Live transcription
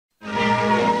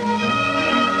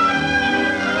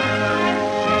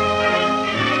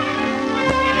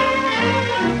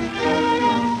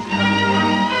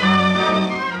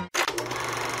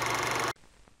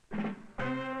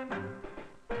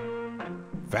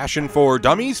Fashion for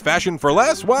dummies? Fashion for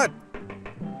less? What?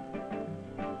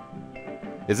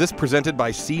 Is this presented by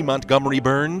C. Montgomery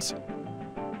Burns?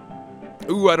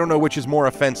 Ooh, I don't know which is more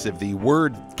offensive, the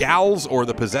word gals or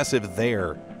the possessive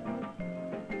there.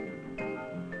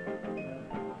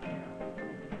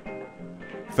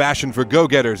 Fashion for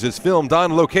Go-Getters is filmed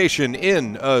on location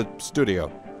in a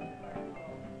studio.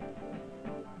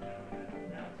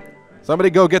 Somebody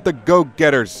go get the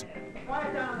Go-Getters.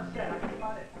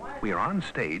 We are on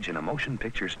stage in a motion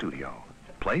picture studio.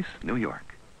 Place, New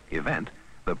York. Event,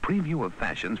 the preview of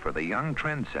fashions for the young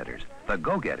trendsetters, the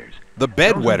Go-Getters. The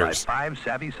Bedwetters. By 5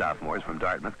 savvy sophomores from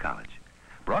Dartmouth College.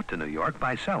 Brought to New York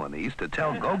by Celanese to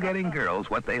tell go-getting girls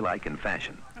what they like in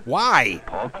fashion. Why?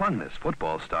 Paul Klungnes,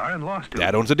 football star and law student.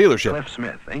 Dad owns a dealership. Cliff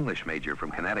Smith, English major from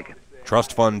Connecticut.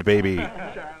 Trust fund, baby.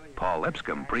 Paul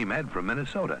Lipscomb, pre-med from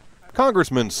Minnesota.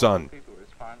 Congressman's son.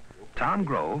 Tom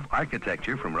Grove,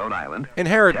 architecture from Rhode Island.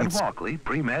 Inheritance. Ted Walkley,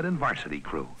 pre-med and varsity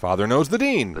crew. Father knows the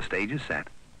dean. The stage is set.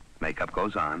 Makeup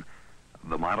goes on.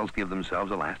 The models give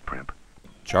themselves a last primp.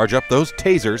 Charge up those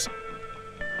tasers.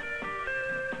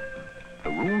 The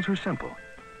rules are simple.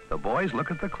 The boys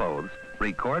look at the clothes,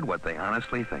 record what they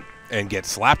honestly think. And get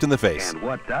slapped in the face. And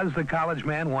what does the college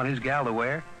man want his gal to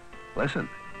wear? Listen.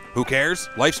 Who cares?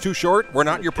 Life's too short. We're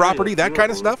not your property. That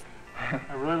kind of stuff.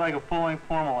 I really like a full-length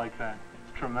formal like that.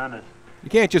 It's tremendous. You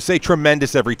can't just say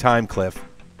tremendous every time, Cliff.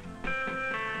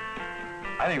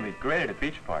 I think it'd be great at a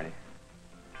beach party.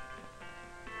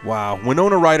 Wow,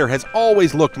 Winona Ryder has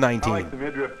always looked 19. I like the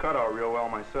midriff cutout real well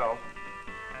myself.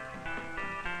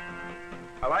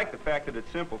 I like the fact that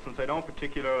it's simple, since I don't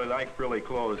particularly like frilly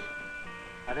clothes.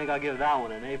 I think I'll give that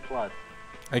one an A+.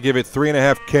 I give it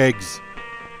 3.5 kegs.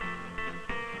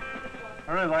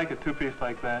 I really like a two-piece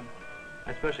like that.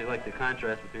 I especially like the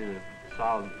contrast between the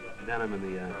solid denim and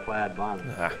the plaid bottom.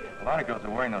 A lot of girls are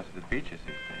wearing those to the beaches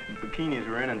these days. Bikinis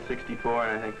were in '64,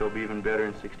 and I think they'll be even better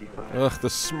in '65. Ugh, the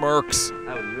smirks.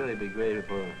 That would really be great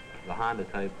for the Honda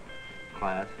type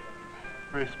class.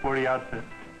 Very sporty outfit.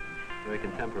 Very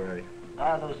contemporary.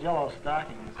 Ah, those yellow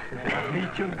stockings. Me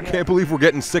too. I can't believe we're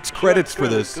getting 6 credits for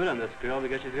this. It's good on this girl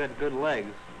because she's got good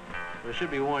legs. But it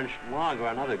should be worn longer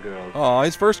on other girls. Aw,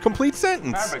 his first complete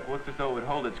sentence. Fabric looks as though it would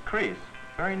hold its crease.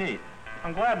 Very neat.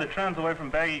 I'm glad the trend's away from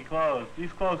baggy clothes.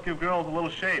 These clothes give girls a little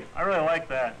shape. I really like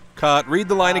that. Cut. Read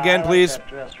the line again, please. I like that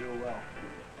dress real well.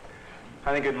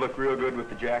 I think it'd look real good with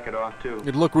the jacket off, too.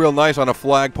 It'd look real nice on a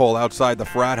flagpole outside the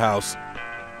frat house.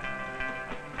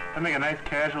 I'd make a nice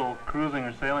casual cruising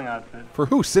or sailing outfit. For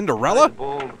who? I like Cinderella? the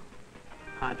bold,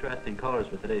 contrasting colors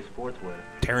for today's sportswear.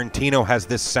 Tarantino has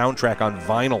this soundtrack on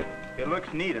vinyl. It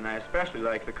looks neat, and I especially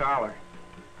like the collar.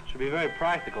 Should be very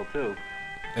practical, too.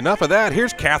 Enough of that.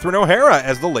 Here's Catherine O'Hara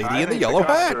as the lady in the yellow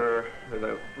hat.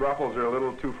 The ruffles are a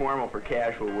little too formal for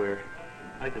casual wear.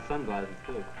 I like the sunglasses,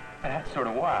 too. That's sort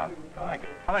of wild. I like it.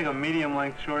 I like a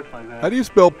medium-length shorts like that. How do you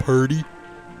spell purdy?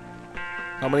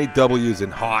 How many W's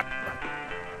in hot?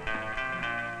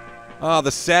 Ah,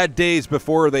 the sad days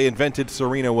before they invented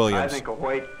Serena I Williams. think a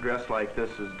white dress like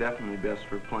this is definitely best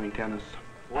for playing tennis.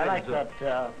 I like that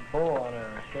bow on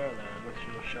her hair there. It looks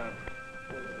real sharp.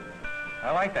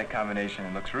 I like that combination.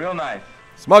 It looks real nice.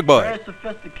 Smug boy. Very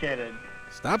sophisticated.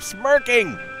 Stop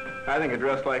smirking. I think a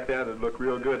dress like that would look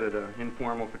real good at an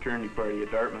informal fraternity party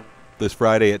at Dartmouth. This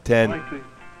Friday at 10.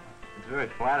 It's very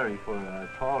flattering for a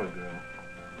taller girl.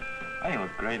 I think it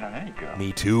looks great on any girl.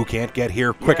 Me too. Can't get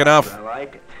here quick Yes, enough. I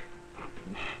like it.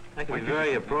 That could be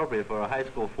very appropriate for a high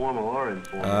school formal or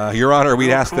informal. Your Honor,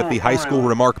 we'd ask that the high school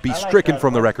remark be I like stricken that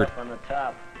from the rose record. up on the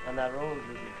top, and that rose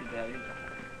isn't too bad either.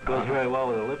 Goes very well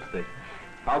with a lipstick.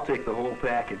 I'll take the whole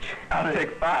package. I'll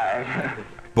take 5.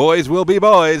 Boys Will Be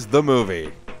Boys, the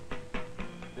movie.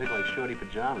 They look like shorty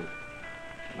pajamas.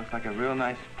 Looks like a real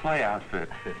nice play outfit.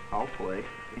 I'll play.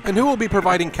 And who will be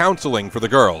providing counseling for the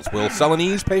girls? Will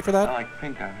Celanese pay for I that? like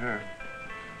pink on her.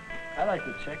 I like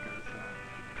the checkers.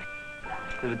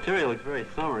 The material looks very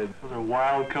summery. Those are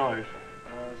wild colors.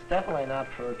 It's definitely not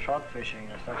for trout fishing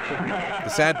or something. The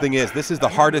sad thing is, this is the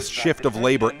hardest shift of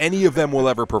labor any of them will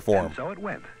ever perform. And so it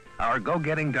went. Our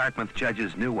go-getting Dartmouth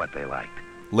judges knew what they liked.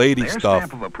 Lady Their stuff,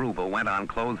 stamp of approval went on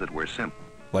clothes that were simple,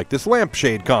 like this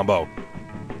lampshade combo,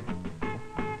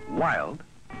 wild,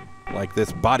 like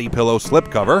this body pillow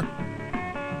slipcover,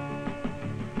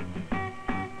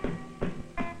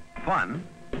 fun,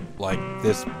 like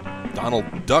this Donald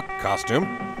Duck costume.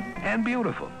 and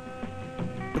beautiful.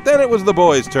 But then it was the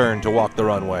boys' turn to walk the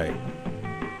runway.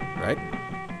 Right?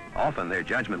 Often their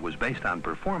judgment was based on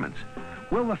performance.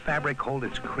 Will the fabric hold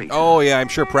its crease? Oh yeah, I'm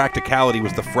sure practicality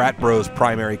was the frat bros'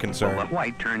 primary Will the concern.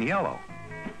 white turn yellow?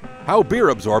 How beer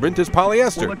absorbent is Will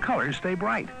polyester? the colors stay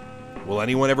bright? Will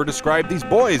anyone ever describe these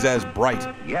boys as bright?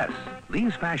 Yes,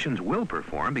 these fashions will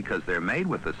perform because they're made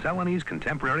with the Celanese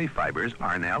contemporary fibers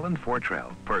Arnell and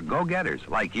Fortrell for go-getters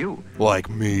like you. Like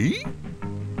me?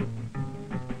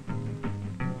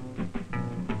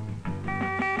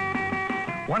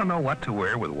 Want to know what to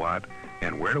wear with what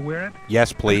and where to wear it?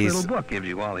 Yes, please. This little book gives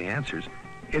you all the answers.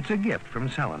 It's a gift from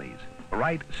Celanese.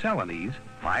 Write Celanese,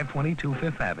 522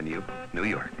 Fifth Avenue, New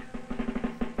York.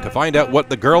 To find out what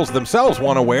the girls themselves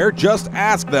want to wear, just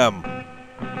ask them.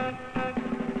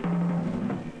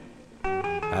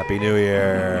 Happy New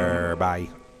Year. Bye.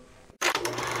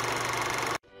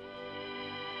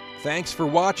 Thanks for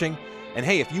watching. And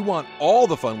hey, if you want all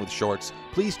the fun with shorts,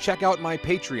 please check out my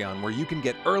Patreon, where you can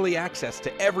get early access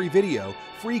to every video,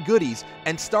 free goodies,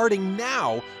 and starting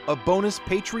now, a bonus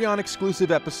Patreon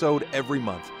exclusive episode every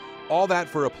month. All that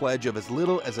for a pledge of as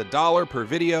little as $1 per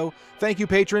video. Thank you,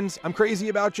 patrons. I'm crazy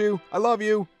about you. I love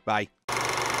you. Bye.